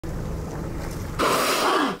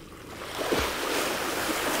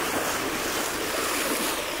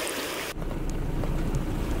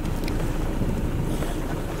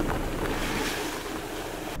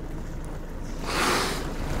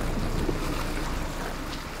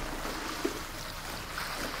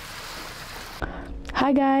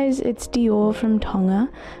Hi guys, it's Dior from Tonga.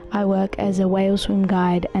 I work as a whale swim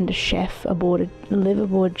guide and a chef aboard a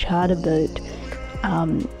liveaboard charter boat,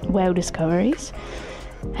 Whale Discoveries.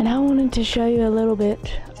 And I wanted to show you a little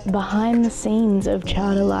bit behind the scenes of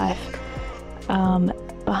charter life.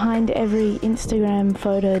 Behind every Instagram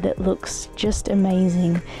photo that looks just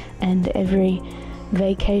amazing and every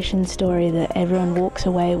vacation story that everyone walks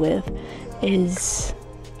away with is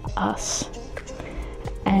us.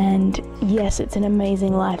 And yes, it's an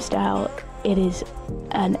amazing lifestyle. It is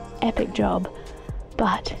an epic job,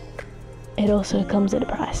 but it also comes at a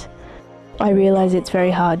price. I realize it's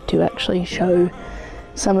very hard to actually show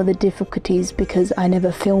some of the difficulties because I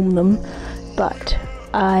never film them, but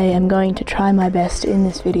I am going to try my best in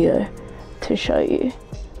this video to show you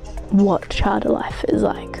what charter life is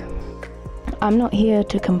like. I'm not here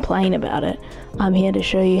to complain about it. I'm here to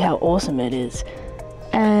show you how awesome it is,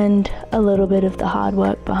 and a little bit of the hard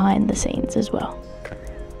work behind the scenes as well.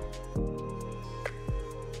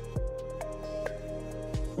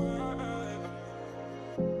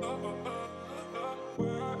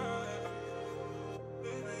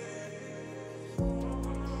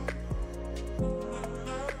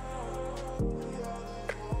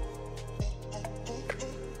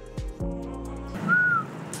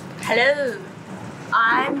 Hello,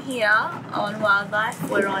 I'm here on Wildlife.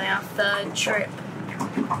 We're on our third trip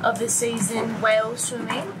of the season whale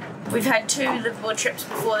swimming. We've had 2 liveaboard trips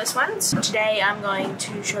before this one, so today I'm going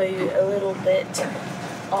to show you a little bit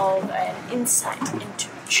of an insight into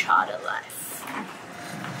charter life.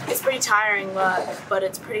 It's pretty tiring work, but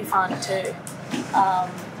it's pretty fun too.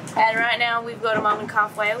 And right now we've got a mum and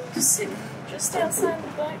calf whale sitting just outside the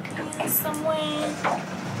boat here somewhere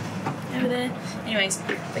over there. Anyways,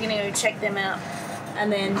 we're gonna go check them out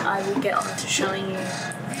and then I will get on to showing you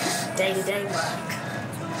day-to-day work.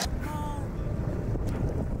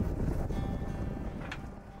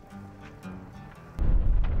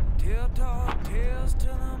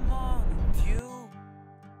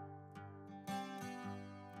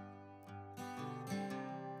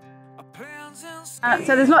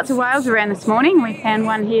 So there's lots of whales around this morning. We found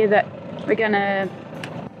one here that we're going to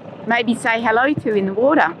maybe say hello to in the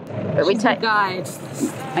water. But we take guide.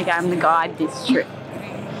 Okay, I'm the guide this trip.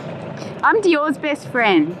 I'm Dior's best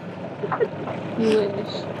friend. You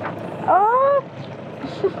wish. Oh!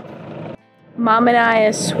 Mum and I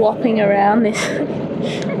are swapping around this.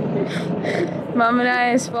 Mum and I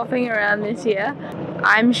are swapping around this year.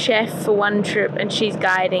 I'm chef for one trip and she's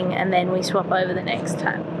guiding, and then we swap over the next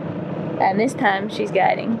time. And this time she's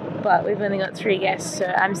guiding, but we've only got 3 guests, so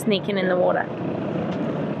I'm sneaking in the water.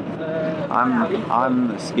 I'm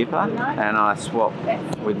the skipper, and I swap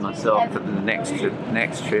with myself for the next trip.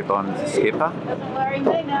 I'm the skipper,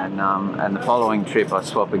 and the following trip I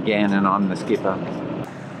swap again, and I'm the skipper.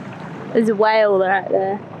 There's a whale right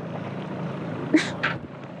there.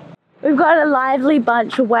 We've got a lively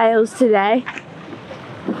bunch of whales today.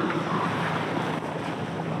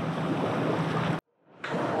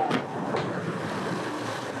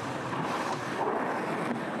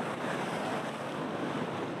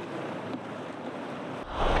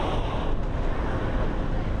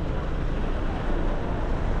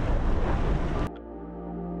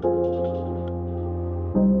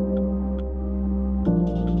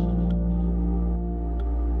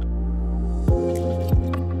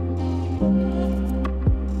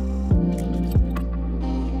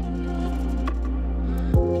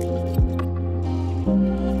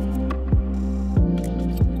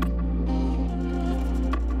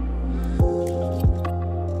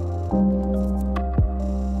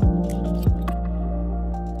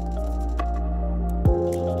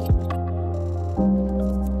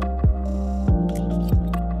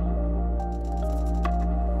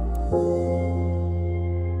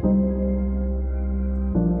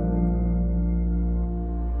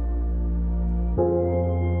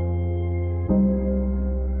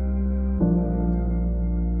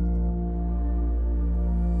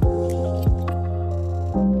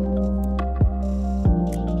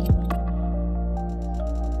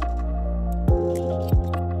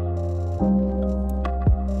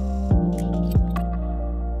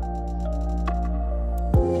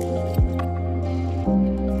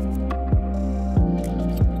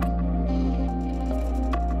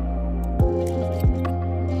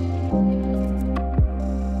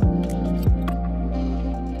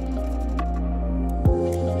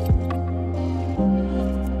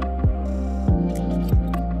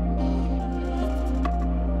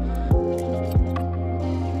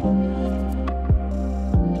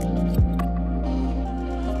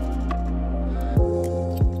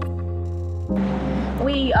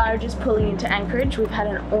 We are just pulling into Anchorage. We've had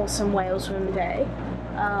an awesome whale swim day.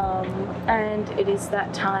 and it is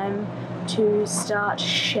that time to start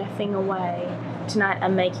chefing away. Tonight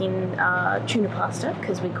I'm making tuna pasta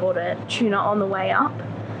because we called it tuna on the way up.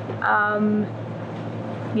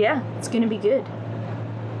 Yeah, it's gonna be good.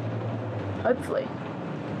 Hopefully.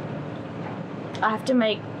 I have to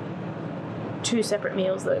make 2 separate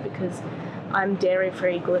meals though because I'm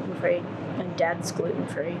dairy-free, gluten-free, and Dad's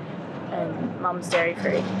gluten-free, and Mum's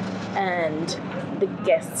dairy-free, and the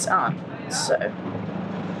guests aren't, so.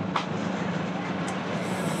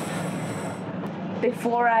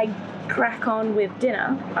 Before I crack on with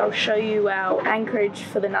dinner, I'll show you our anchorage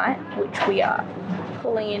for the night, which we are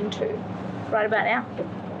pulling into right about now.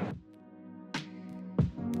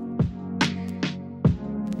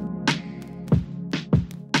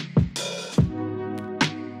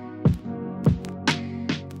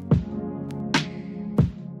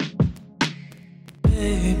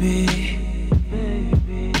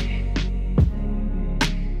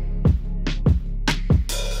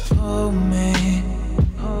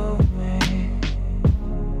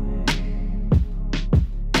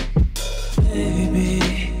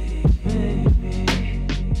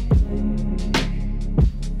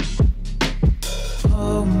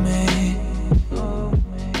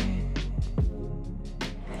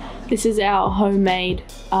 This is our homemade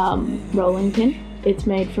rolling pin. It's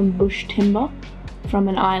made from bush timber from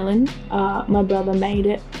an island. My brother made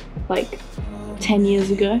it like 10 years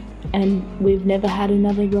ago and we've never had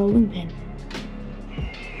another rolling pin.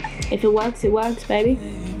 If it works, baby.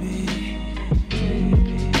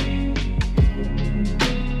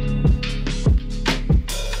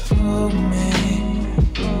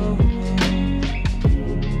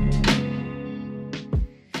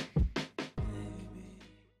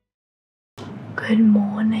 Good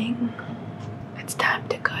morning. It's time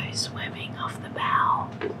to go swimming off the bow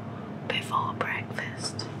before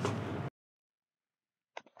breakfast.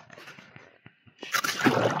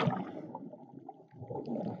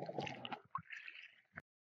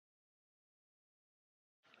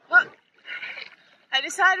 Look, I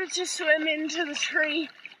decided to swim into the tree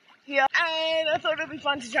here and I thought it would be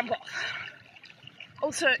fun to jump off.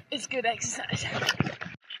 Also, it's good exercise.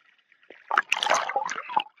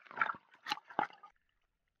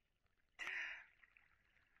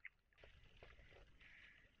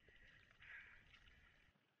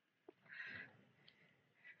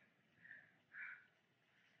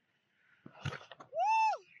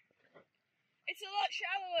 It's a lot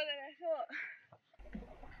shallower than I thought.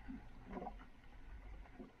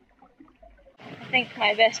 I think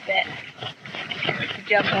my best bet is to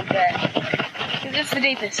jump up there, because it's the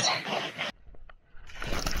deepest.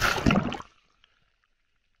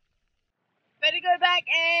 Better go back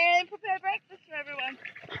and prepare breakfast for everyone.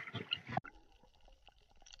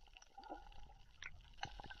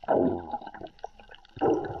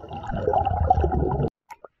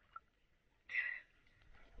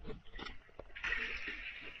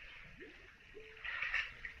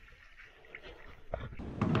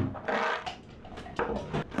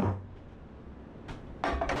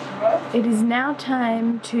 It is now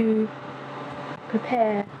time to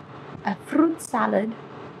prepare a fruit salad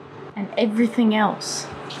and everything else.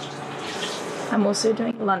 I'm also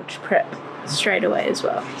doing lunch prep straight away as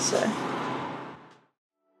well, so.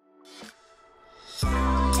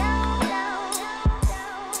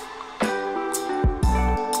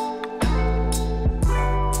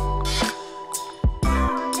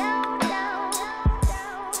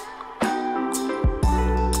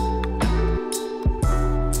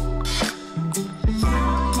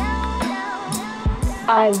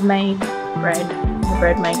 I've made bread, the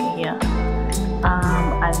bread maker here.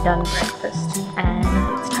 I've done breakfast and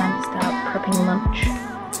it's time to start prepping lunch.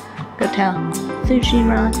 Got our sushi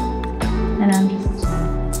rice and I'm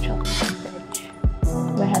just chopping some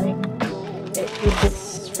veg. We're having it with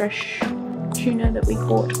this fresh tuna that we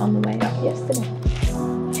caught on the way up yesterday.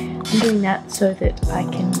 I'm doing that so that I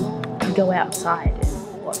can go outside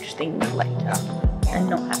and watch things later and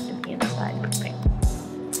not have to be inside prepping.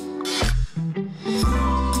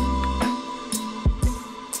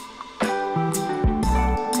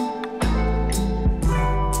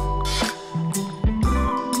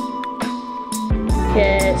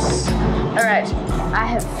 Yes. Alright, I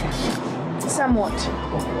have somewhat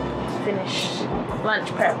finished lunch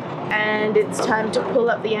prep and it's time to pull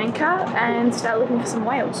up the anchor and start looking for some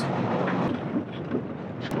whales.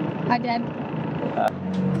 Hi, Dad.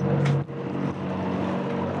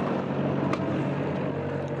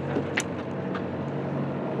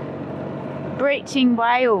 Breaching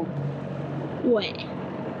whale. Where?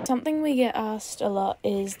 Something we get asked a lot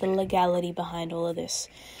is the legality behind all of this.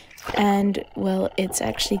 And, well, it's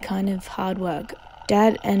actually kind of hard work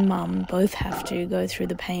Dad and Mum both have to go through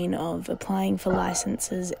the pain of applying for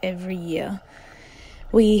licenses every year.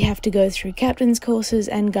 We have to go through captain's courses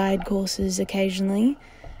and guide courses occasionally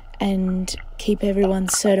and keep everyone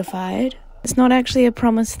certified. It's not actually a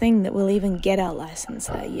promised thing that we'll even get our license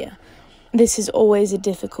that year. This is always a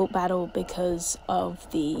difficult battle because of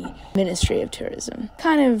the Ministry of Tourism.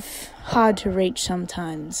 Kind of hard to reach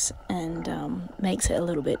sometimes and makes it a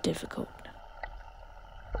little bit difficult.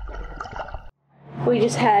 We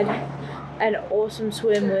just had an awesome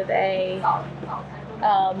swim with a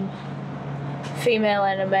female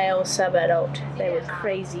and a male sub-adult. They were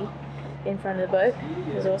crazy in front of the boat.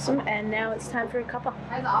 It was awesome. And now it's time for a cuppa.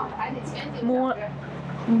 More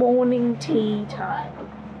morning tea time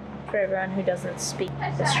for everyone who doesn't speak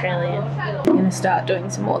Australian. I'm going to start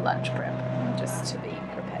doing some more lunch prep just to be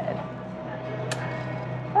prepared.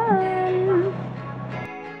 Fun!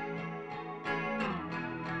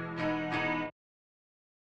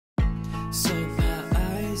 So my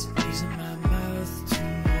eyes, these in my mouth, too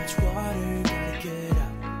much water, gotta get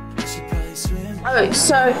out. I should probably swim. Oh,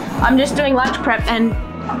 so I'm just doing lunch prep and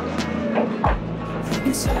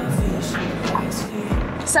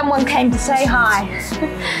someone came to say hi.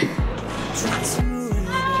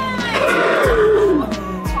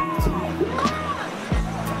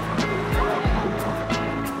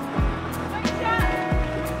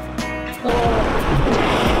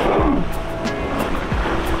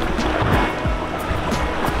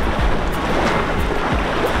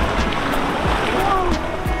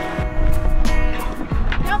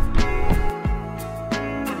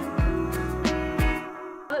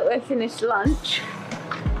 We're finished lunch.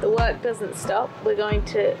 The work doesn't stop. We're going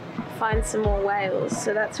to find some more whales,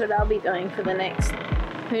 so that's what I'll be doing for the next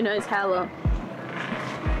who knows how long.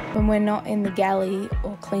 When we're not in the galley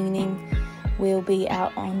or cleaning, we'll be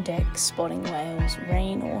out on deck spotting whales,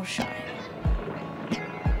 rain or shine.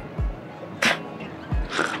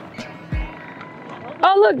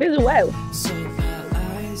 Oh look, there's a whale. So my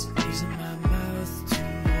eyes, these in my mouth, too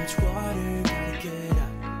much water, gotta get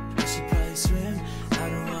out. I should probably swim, I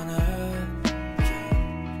don't wanna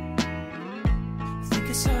drown. I think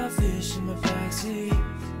I saw a fish in my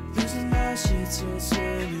backseat, losing my shit so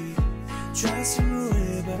slowly. Try to swim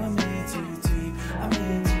away, but I'm in too deep, I'm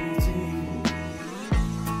in too deep.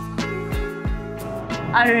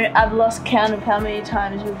 I've lost count of how many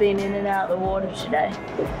times we've been in and out of the water today,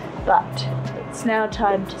 but it's now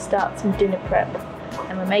time to start some dinner prep,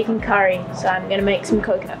 and we're making curry, so I'm going to make some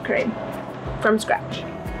coconut cream from scratch.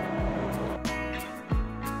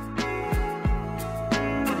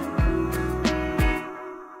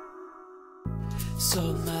 So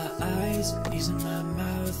my eyes, these in my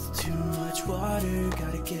mouth, too much water,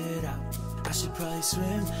 gotta get out. I should probably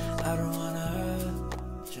swim, I don't wanna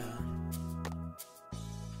drown.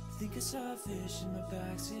 I think I saw a fish in my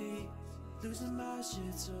backseat, losing my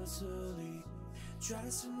shit so slowly. Try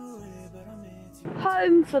to swim away, but I'm in too.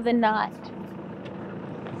 Home for the night.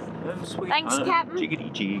 Thanks, Captain.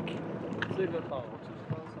 Jiggity jig.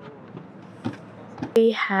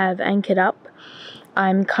 We have anchored up.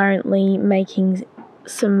 I'm currently making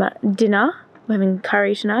some dinner. We're having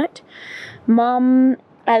curry tonight. Mum,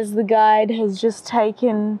 as the guide, has just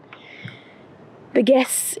taken the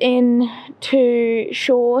guests in to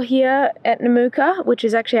shore here at Namuka, which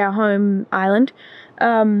is actually our home island,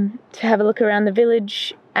 to have a look around the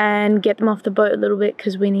village and get them off the boat a little bit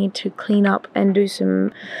because we need to clean up and do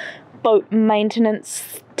some boat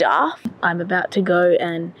maintenance stuff. I'm about to go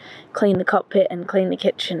and clean the cockpit and clean the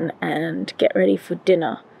kitchen and get ready for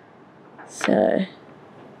dinner. So,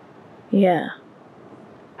 yeah.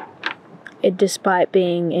 Despite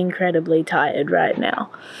being incredibly tired right now,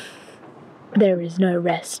 there is no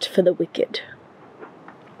rest for the wicked.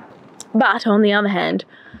 But on the other hand,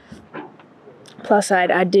 plus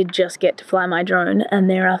side, I did just get to fly my drone, and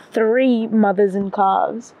there are 3 mothers and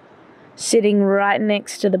calves sitting right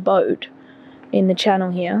next to the boat in the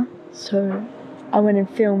channel here. So I went and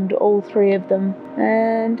filmed all 3 of them,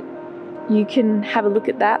 and you can have a look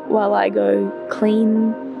at that while I go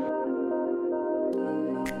clean.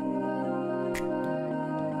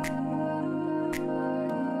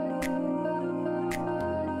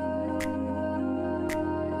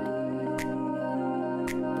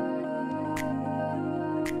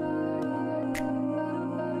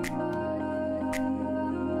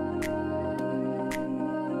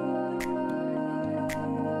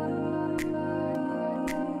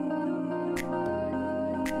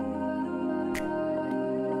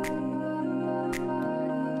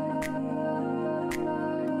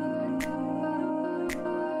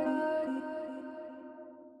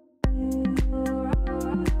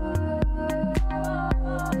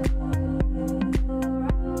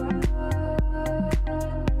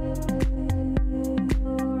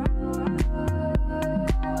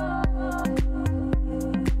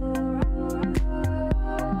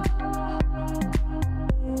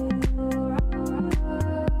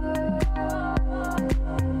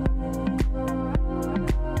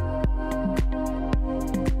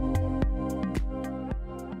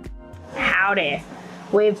 howdy.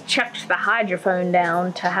 We've chucked the hydrophone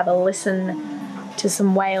down to have a listen to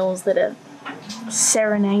some whales that are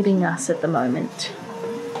serenading us at the moment.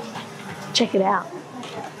 Check it out.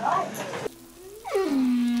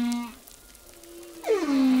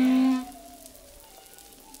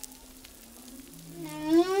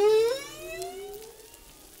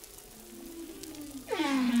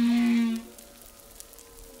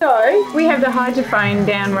 So we have the hydrophone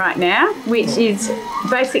down right now, which is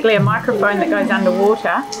basically a microphone that goes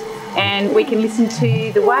underwater, and we can listen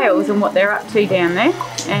to the whales and what they're up to down there.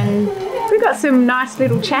 And we've got some nice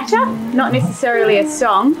little chatter, not necessarily a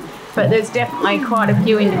song, but there's definitely quite a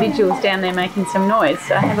few individuals down there making some noise,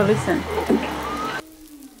 so have a listen.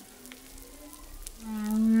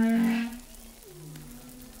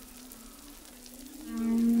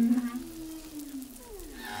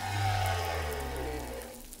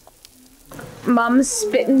 Mum's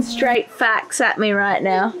spitting straight facts at me right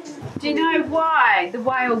now. Do you know why the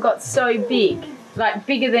whale got so big? Like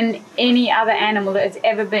bigger than any other animal that has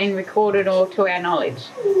ever been recorded or to our knowledge.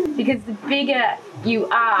 Because the bigger you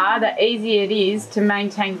are, the easier it is to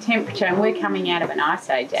maintain temperature, and we're coming out of an ice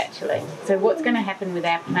age actually. So what's going to happen with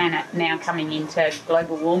our planet now coming into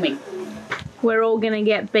global warming? We're all going to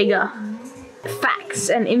get bigger. Facts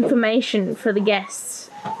and information for the guests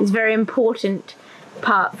is very important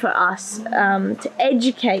part for us, to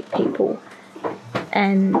educate people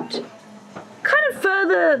and kind of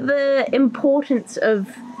further the importance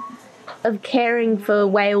of caring for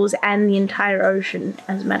whales and the entire ocean,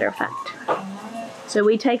 as a matter of fact. So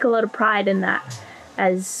we take a lot of pride in that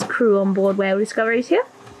as crew on board Whale Discoveries here.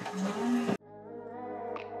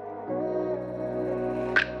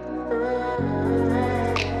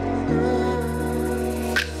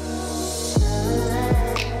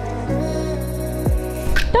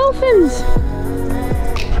 Dolphins!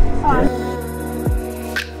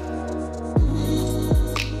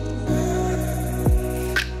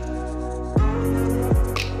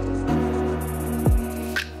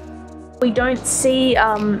 We don't see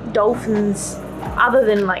dolphins other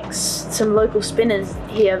than like some local spinners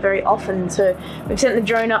here very often, so we've sent the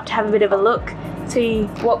drone up to have a bit of a look, see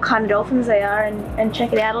what kind of dolphins they are and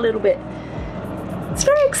check it out a little bit. It's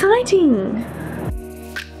very exciting!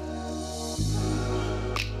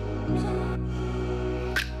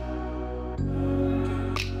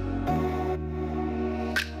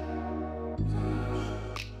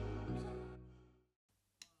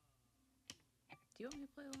 Do you want me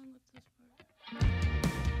to play along with this part?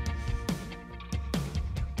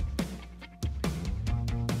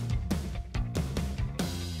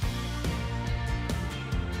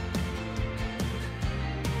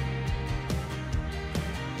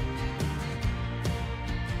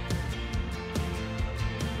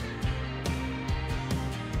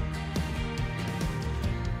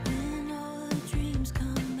 When all the dreams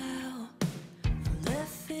come out from left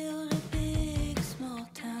field to big small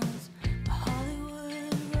towns, the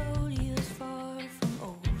Hollywood rodeo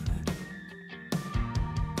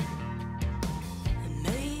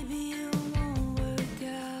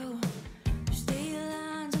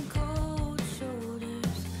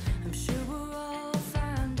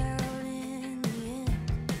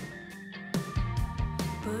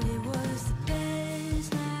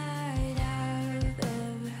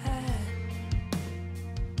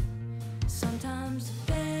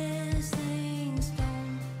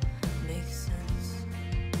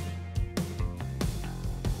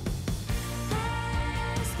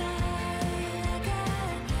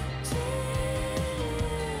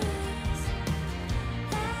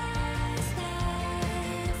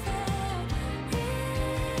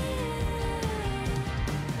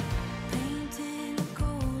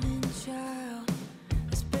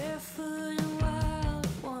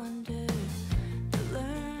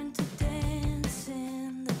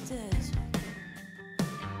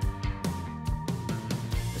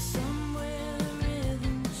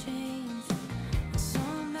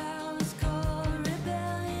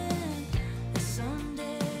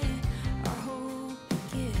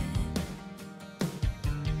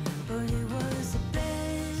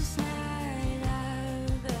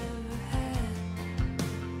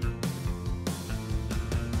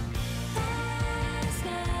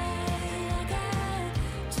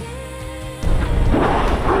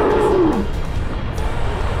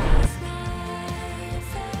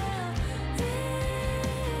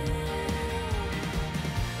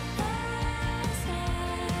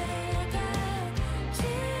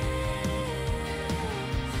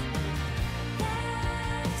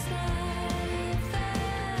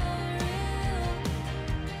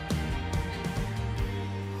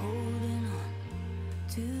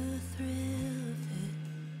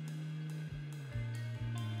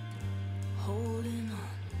holding on,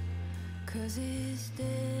 'cause it's delicate.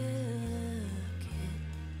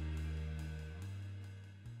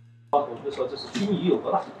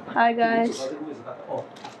 Hi guys.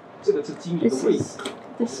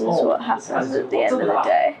 This is what happens at the end of the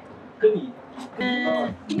day.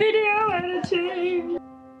 Video editing.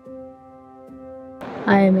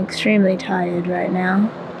 I am extremely tired right now,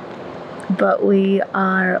 but we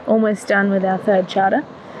are almost done with our third charter,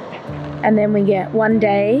 and then we get 1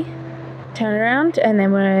 day turnaround, and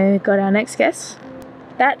then we've got our next guest.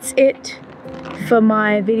 That's it for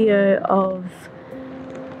my video of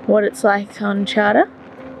what it's like on charter,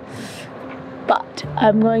 but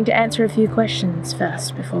I'm going to answer a few questions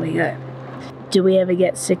first before we go. Do we ever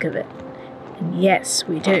get sick of it? And yes,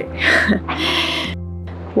 we do.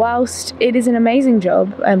 Whilst it is an amazing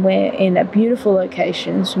job and we're in a beautiful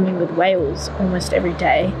location swimming with whales almost every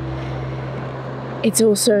day, it's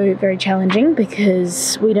also very challenging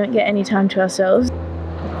because we don't get any time to ourselves.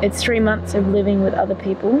 It's 3 months of living with other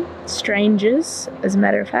people, strangers as a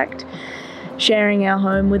matter of fact, sharing our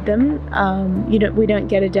home with them. We don't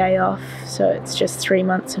get a day off, so it's just 3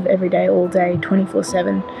 months of every day, all day,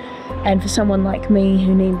 24/7. And for someone like me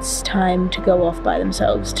who needs time to go off by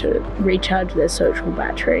themselves to recharge their social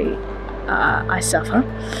battery, I suffer.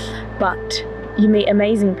 But you meet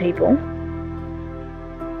amazing people.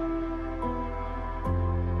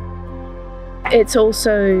 It's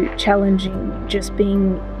also challenging just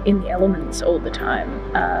being in the elements all the time.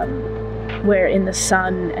 We're in the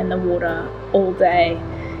sun and the water all day,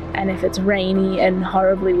 and if it's rainy and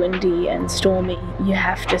horribly windy and stormy, you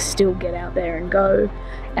have to still get out there and go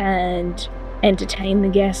and entertain the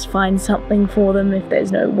guests, find something for them if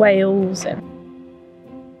there's no whales. And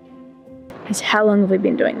how long have we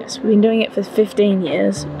been doing this? We've been doing it for 15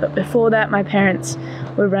 years, but before that my parents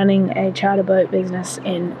were running a charter boat business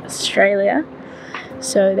in Australia,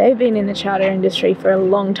 so they've been in the charter industry for a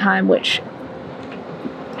long time, which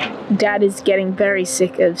Dad is getting very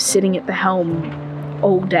sick of sitting at the helm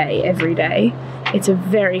all day, every day. It's a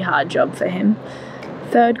very hard job for him.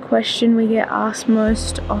 Third question we get asked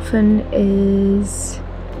most often is,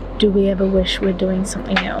 do we ever wish we're doing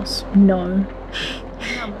something else? No,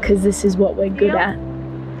 because this is what we're good at.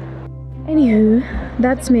 Anywho,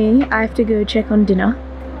 that's me. I have to go check on dinner.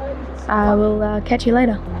 I will catch you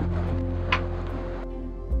later.